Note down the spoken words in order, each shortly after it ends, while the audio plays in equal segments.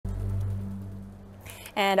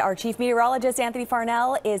And our chief meteorologist, Anthony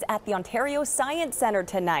Farnell, is at the Ontario Science Centre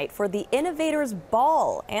tonight for the Innovators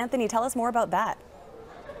Ball. Anthony, tell us more about that.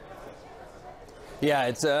 Yeah,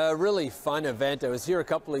 it's a really fun event. I was here a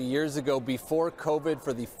couple of years ago before COVID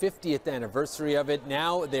for the 50th anniversary of it.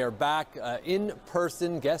 Now they are back in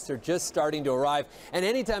person. Guests are just starting to arrive. And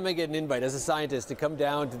anytime I get an invite as a scientist to come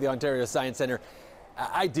down to the Ontario Science Centre,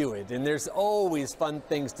 I do it, and there's always fun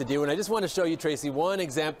things to do. And I just want to show you, Tracy, one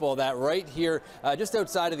example of that right here, just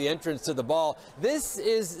outside of the entrance to the ball. This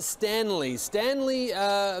is Stanley. Stanley,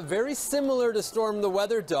 very similar to Storm the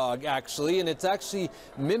Weather Dog, actually, and it's actually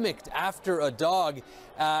mimicked after a dog.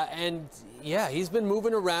 And yeah, he's been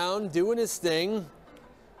moving around, doing his thing.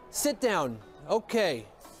 Sit down. Okay.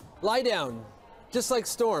 Lie down. Just like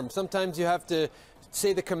Storm. Sometimes you have to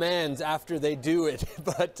say the commands after they do it.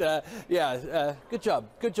 But yeah, good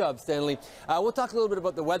job, Stanley. We'll talk a little bit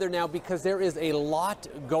about the weather now because there is a lot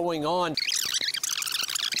going on.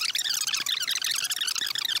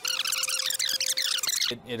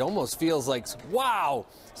 It almost feels like, wow,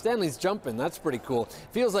 Stanley's jumping. That's pretty cool.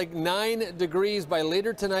 Feels like 9 degrees by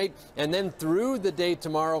later tonight, and then through the day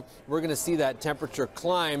tomorrow, we're going to see that temperature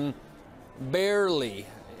climb barely.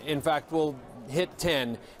 In fact, we'll hit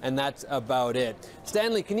 10, and that's about it.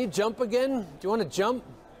 Stanley, can you jump again? Do you want to jump?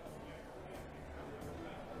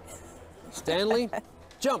 Stanley,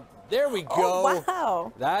 jump. There we go. Oh,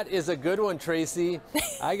 wow. That is a good one, Tracy.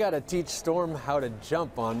 I got to teach Storm how to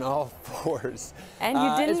jump on all fours. And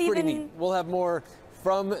you didn't it's pretty neat. We'll have more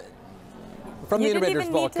from the Innovators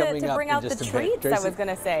Ball coming up in just a bit. You didn't even need to bring out the treats, I was going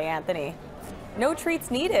to say, Anthony. No treats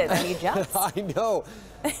needed, and he jumps. I know.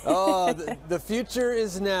 Oh, the future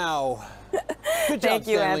is now. Good job, Thank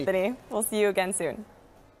you, Stanley. Anthony. We'll see you again soon.